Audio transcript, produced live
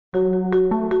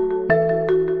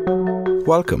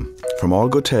Welcome. From All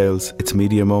Good Tales, it's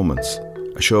Media Moments,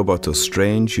 a show about those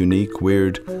strange, unique,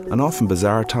 weird and often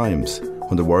bizarre times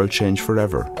when the world changed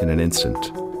forever in an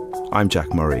instant. I'm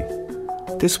Jack Murray.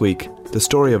 This week, the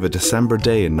story of a December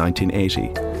day in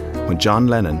 1980 when John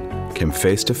Lennon came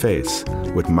face to face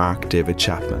with Mark David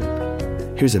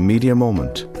Chapman. Here's a media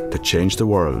moment that changed the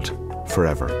world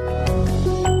forever.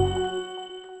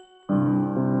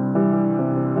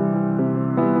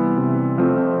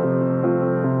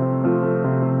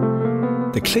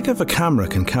 The click of a camera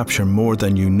can capture more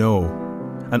than you know,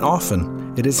 and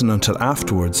often it isn't until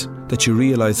afterwards that you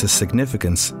realise the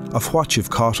significance of what you've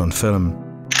caught on film.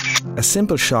 A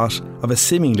simple shot of a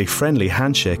seemingly friendly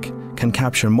handshake can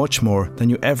capture much more than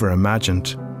you ever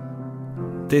imagined.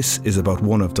 This is about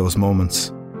one of those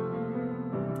moments.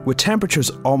 With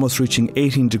temperatures almost reaching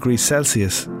 18 degrees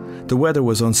Celsius, the weather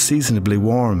was unseasonably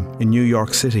warm in New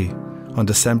York City on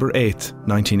December 8,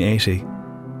 1980.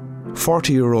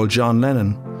 40-year-old John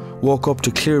Lennon woke up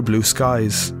to clear blue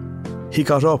skies. He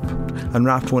got up and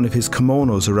wrapped one of his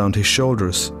kimonos around his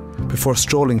shoulders before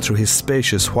strolling through his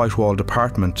spacious white-walled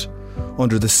apartment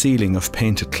under the ceiling of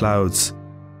painted clouds.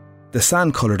 The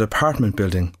sand-coloured apartment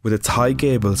building with its high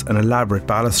gables and elaborate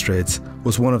balustrades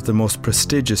was one of the most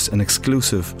prestigious and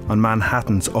exclusive on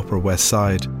Manhattan's Upper West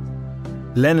Side.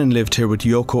 Lennon lived here with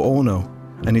Yoko Ono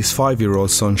and his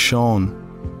 5-year-old son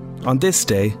Sean. On this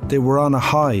day, they were on a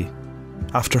high.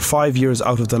 After 5 years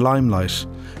out of the limelight,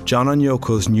 John and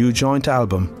Yoko's new joint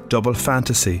album, Double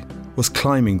Fantasy, was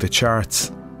climbing the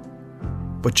charts.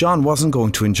 But John wasn't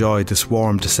going to enjoy this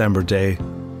warm December day.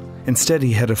 Instead,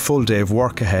 he had a full day of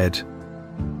work ahead.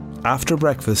 After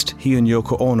breakfast, he and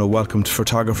Yoko Ono welcomed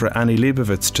photographer Annie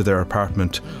Leibovitz to their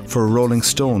apartment for a Rolling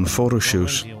Stone photo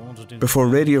shoot, before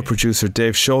radio producer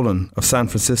Dave Sholin of San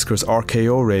Francisco's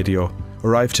RKO Radio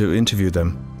arrived to interview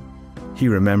them. He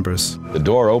remembers. The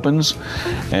door opens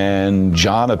and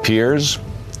John appears,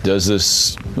 does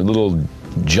this little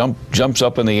jumps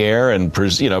up in the air and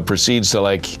proceeds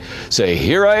to say,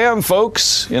 "Here I am,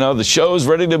 folks. The show's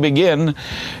ready to begin."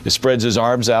 He spreads his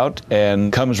arms out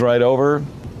and comes right over.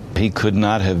 He could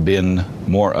not have been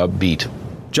more upbeat.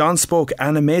 John spoke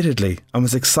animatedly and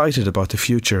was excited about the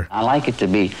future. I like it to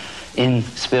be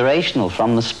inspirational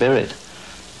from the spirit.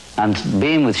 And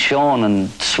being with Sean and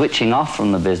switching off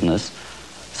from the business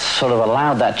sort of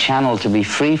allowed that channel to be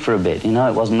free for a bit.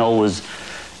 It wasn't always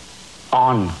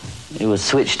on. It was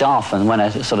switched off, and when I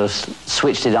sort of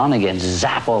switched it on again,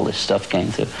 zap, all this stuff came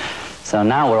through. So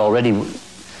now we're already,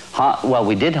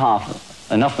 we did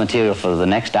enough material for the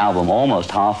next album,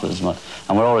 almost half as much,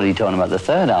 and we're already talking about the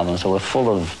third album, so we're full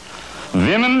of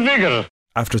vim and vigour.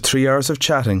 After 3 hours of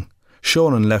chatting,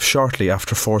 Shonan left shortly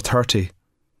after 4:30.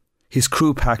 His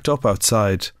crew packed up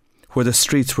outside, where the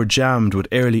streets were jammed with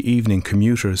early evening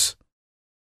commuters.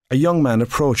 A young man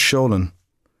approached Sholan.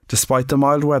 Despite the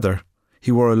mild weather, he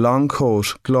wore a long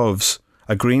coat, gloves,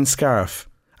 a green scarf,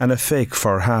 and a fake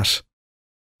fur hat.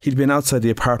 He'd been outside the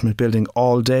apartment building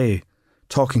all day,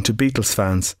 talking to Beatles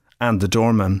fans and the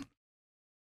doorman.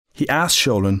 He asked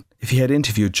Sholan if he had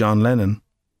interviewed John Lennon,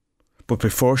 but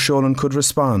before Sholan could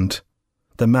respond,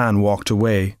 the man walked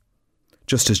away,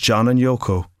 just as John and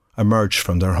Yoko emerged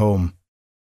from their home.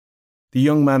 The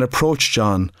young man approached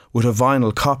John with a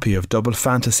vinyl copy of Double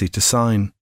Fantasy to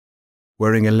sign.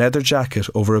 Wearing a leather jacket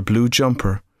over a blue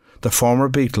jumper, the former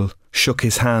Beatle shook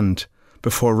his hand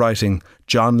before writing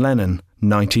John Lennon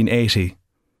 1980.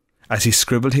 As he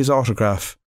scribbled his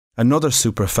autograph, another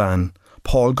superfan,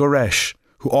 Paul Goresh,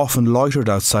 who often loitered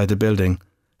outside the building,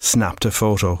 snapped a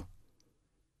photo.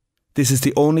 This is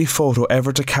the only photo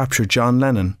ever to capture John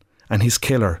Lennon and his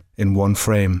killer in one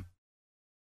frame.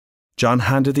 John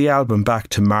handed the album back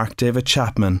to Mark David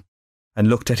Chapman and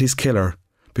looked at his killer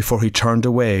before he turned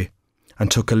away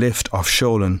and took a lift off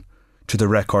Sholan to the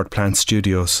Record Plant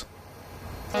Studios.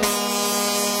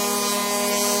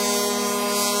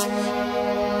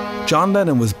 John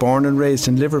Lennon was born and raised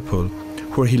in Liverpool,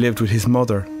 where he lived with his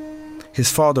mother. His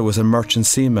father was a merchant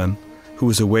seaman who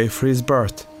was away for his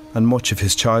birth and much of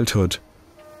his childhood.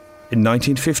 In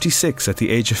 1956, at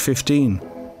the age of 15,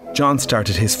 John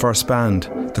started his first band,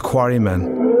 the Quarrymen.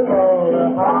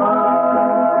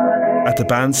 At the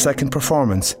band's second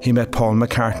performance, he met Paul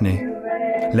McCartney.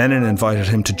 Lennon invited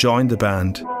him to join the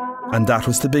band, and that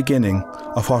was the beginning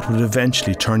of what would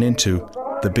eventually turn into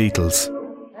the Beatles.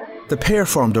 The pair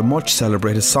formed a much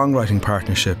celebrated songwriting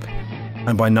partnership,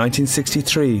 and by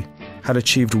 1963 had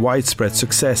achieved widespread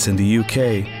success in the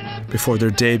UK before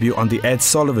their debut on The Ed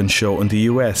Sullivan Show in the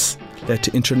US led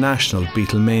to international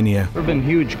Beatlemania. There have been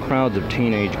huge crowds of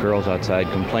teenage girls outside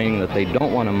complaining that they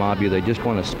don't want to mob you, they just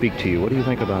want to speak to you. What do you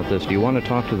think about this? Do you want to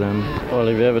talk to them? Well,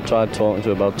 have you ever tried talking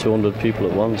to about 200 people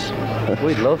at once?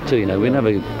 We'd love to,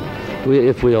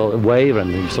 if we all wave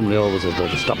and somebody always says, "Oh,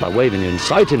 stop that waving, you're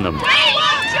inciting them."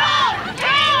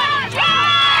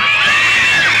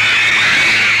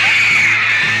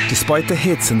 Despite the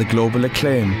hits and the global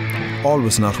acclaim, all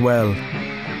was not well.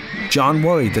 John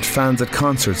worried that fans at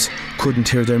concerts couldn't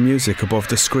hear their music above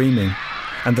the screaming,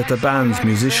 and that the band's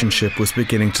musicianship was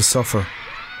beginning to suffer.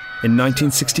 In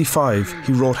 1965,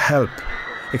 he wrote Help,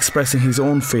 expressing his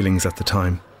own feelings at the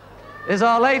time. It's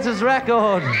our latest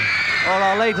record, or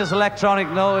our latest electronic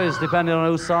noise, depending on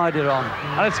whose side you're on.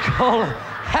 And it's called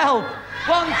Help.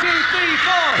 1, 2, 3,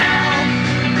 4.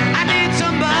 Help. I need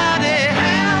somebody.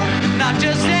 Help. Not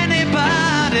just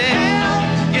anybody.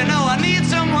 Help. You know I need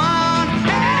someone.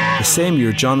 Help. The same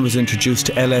year, John was introduced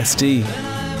to LSD,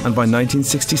 and by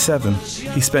 1967,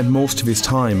 he spent most of his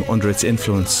time under its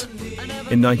influence.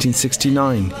 In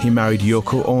 1969, he married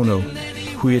Yoko Ono,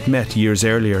 who he had met years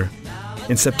earlier.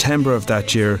 In September of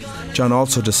that year, John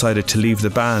also decided to leave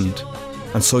the band,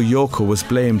 and so Yoko was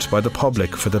blamed by the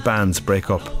public for the band's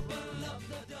breakup.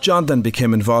 John then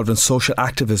became involved in social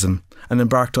activism and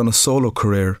embarked on a solo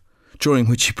career, during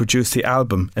which he produced the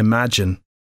album Imagine.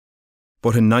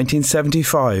 But in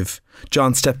 1975,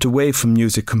 John stepped away from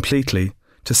music completely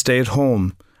to stay at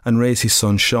home and raise his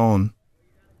son Sean.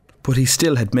 But he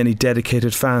still had many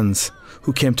dedicated fans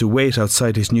who came to wait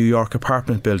outside his New York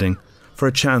apartment building for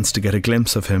a chance to get a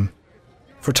glimpse of him.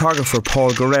 Photographer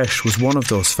Paul Goresh was one of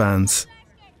those fans.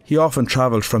 He often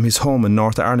travelled from his home in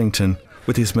North Arlington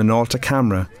with his Minolta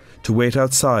camera to wait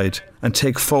outside and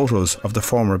take photos of the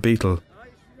former Beatle.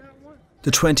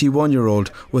 The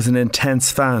 21-year-old was an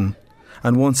intense fan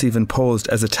and once even posed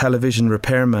as a television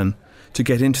repairman to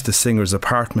get into the singer's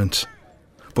apartment.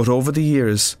 But over the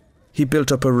years, he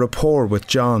built up a rapport with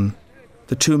John.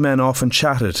 The two men often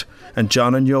chatted, and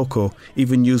John and Yoko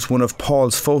even used one of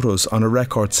Paul's photos on a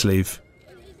record sleeve.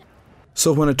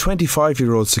 So when a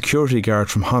 25-year-old security guard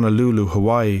from Honolulu,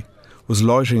 Hawaii, was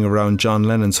loitering around John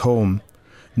Lennon's home,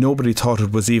 nobody thought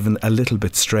it was even a little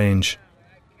bit strange.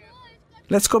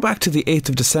 Let's go back to the 8th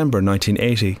of December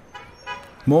 1980.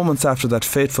 Moments after that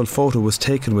fateful photo was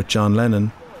taken with John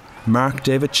Lennon, Mark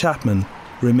David Chapman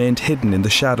remained hidden in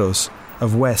the shadows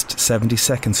of West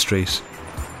 72nd Street.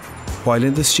 While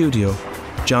in the studio,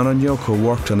 John and Yoko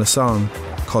worked on a song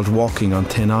called Walking on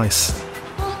Thin Ice.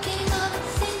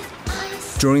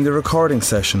 During the recording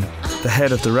session, the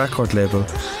head of the record label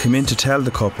came in to tell the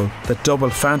couple that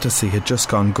Double Fantasy had just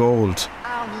gone gold.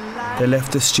 They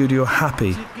left the studio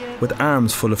happy, with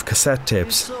arms full of cassette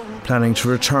tapes, planning to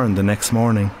return the next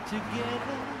morning.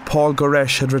 Paul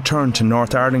Goresh had returned to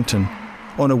North Arlington,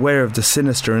 unaware of the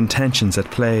sinister intentions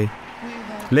at play.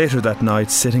 Later that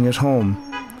night, sitting at home,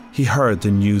 he heard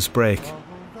the news break.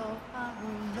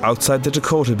 Outside the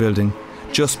Dakota building,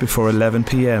 just before 11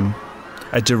 p.m,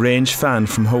 a deranged fan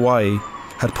from Hawaii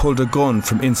had pulled a gun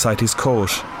from inside his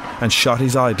coat and shot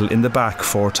his idol in the back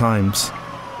 4 times.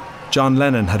 John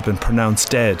Lennon had been pronounced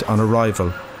dead on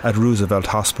arrival at Roosevelt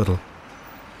Hospital.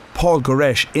 Paul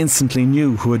Goresh instantly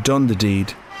knew who had done the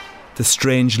deed, the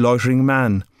strange loitering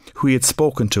man who he had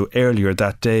spoken to earlier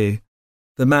that day,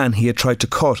 the man he had tried to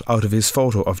cut out of his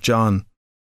photo of John.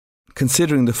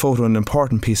 Considering the photo an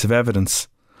important piece of evidence,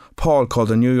 Paul called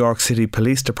the New York City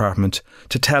Police Department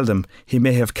to tell them he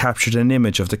may have captured an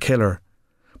image of the killer,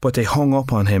 but they hung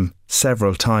up on him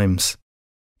several times.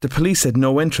 The police had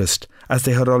no interest, as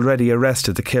they had already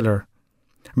arrested the killer.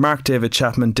 Mark David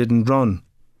Chapman didn't run.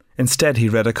 Instead, he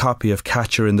read a copy of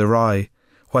Catcher in the Rye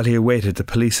while he awaited the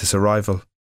police's arrival.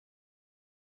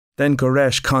 Then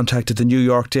Goresh contacted the New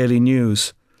York Daily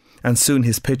News, and soon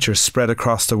his picture spread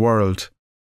across the world.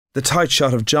 The tight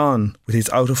shot of John, with his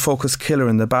out-of-focus killer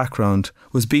in the background,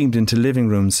 was beamed into living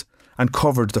rooms and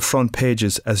covered the front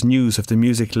pages as news of the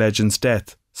music legend's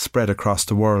death spread across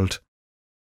the world.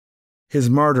 His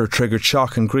murder triggered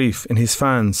shock and grief in his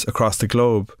fans across the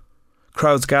globe.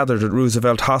 Crowds gathered at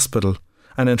Roosevelt Hospital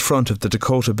and in front of the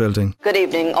Dakota building. Good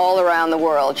evening all around the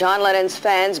world. John Lennon's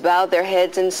fans bowed their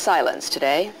heads in silence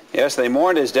today. Yes, they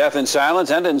mourned his death in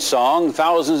silence and in song.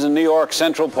 Thousands in New York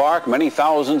Central Park, many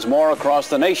thousands more across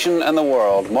the nation and the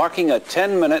world, marking a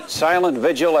 10-minute silent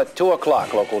vigil at 2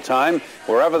 o'clock local time,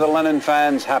 wherever the Lennon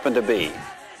fans happen to be.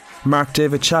 Mark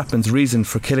David Chapman's reason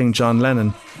for killing John Lennon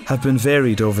have been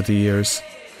varied over the years.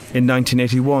 In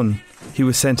 1981, he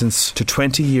was sentenced to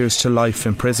 20 years to life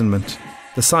imprisonment.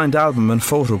 The signed album and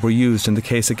photo were used in the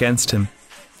case against him,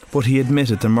 but he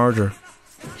admitted the murder.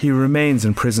 He remains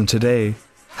in prison today,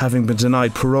 having been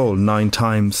denied parole 9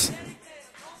 times.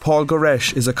 Paul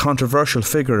Goresh is a controversial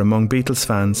figure among Beatles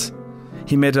fans.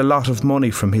 He made a lot of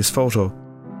money from his photo,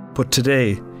 but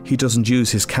today he doesn't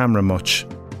use his camera much.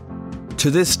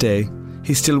 To this day,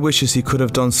 he still wishes he could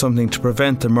have done something to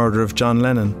prevent the murder of John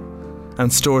Lennon,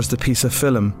 and stores the piece of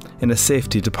film in a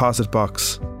safety deposit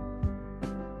box.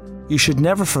 You should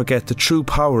never forget the true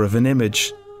power of an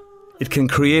image. It can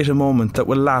create a moment that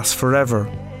will last forever,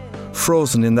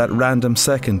 frozen in that random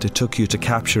second it took you to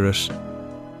capture it.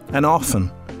 And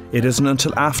often, it isn't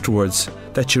until afterwards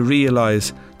that you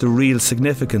realise the real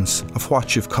significance of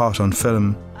what you've caught on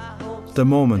film. The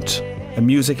moment a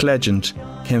music legend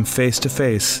came face to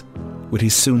face with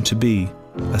his soon-to-be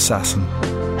assassin.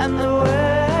 And the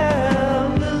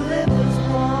world will live as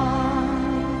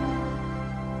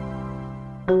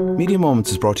one. Media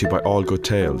Moments is brought to you by All Good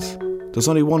Tales. There's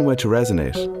only one way to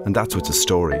resonate, and that's with a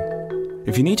story.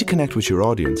 If you need to connect with your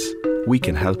audience, we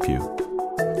can help you.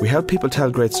 We help people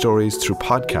tell great stories through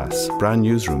podcasts, brand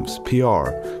newsrooms,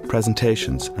 PR,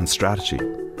 presentations, and strategy.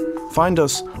 Find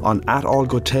us on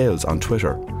 @AllGoodTales on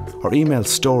Twitter, or email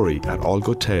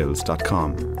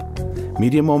story@allgoodtales.com.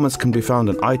 Media Moments can be found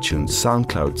on iTunes,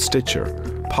 SoundCloud, Stitcher,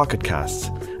 Pocket Casts,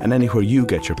 and anywhere you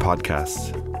get your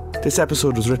podcasts. This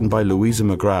episode was written by Louisa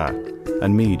McGrath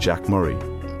and me, Jack Murray.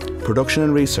 Production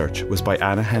and research was by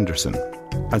Anna Henderson,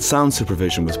 and sound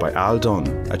supervision was by Al Dunn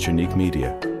at Unique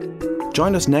Media.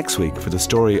 Join us next week for the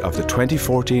story of the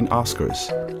 2014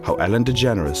 Oscars, how Ellen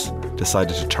DeGeneres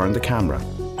decided to turn the camera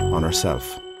on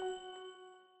herself.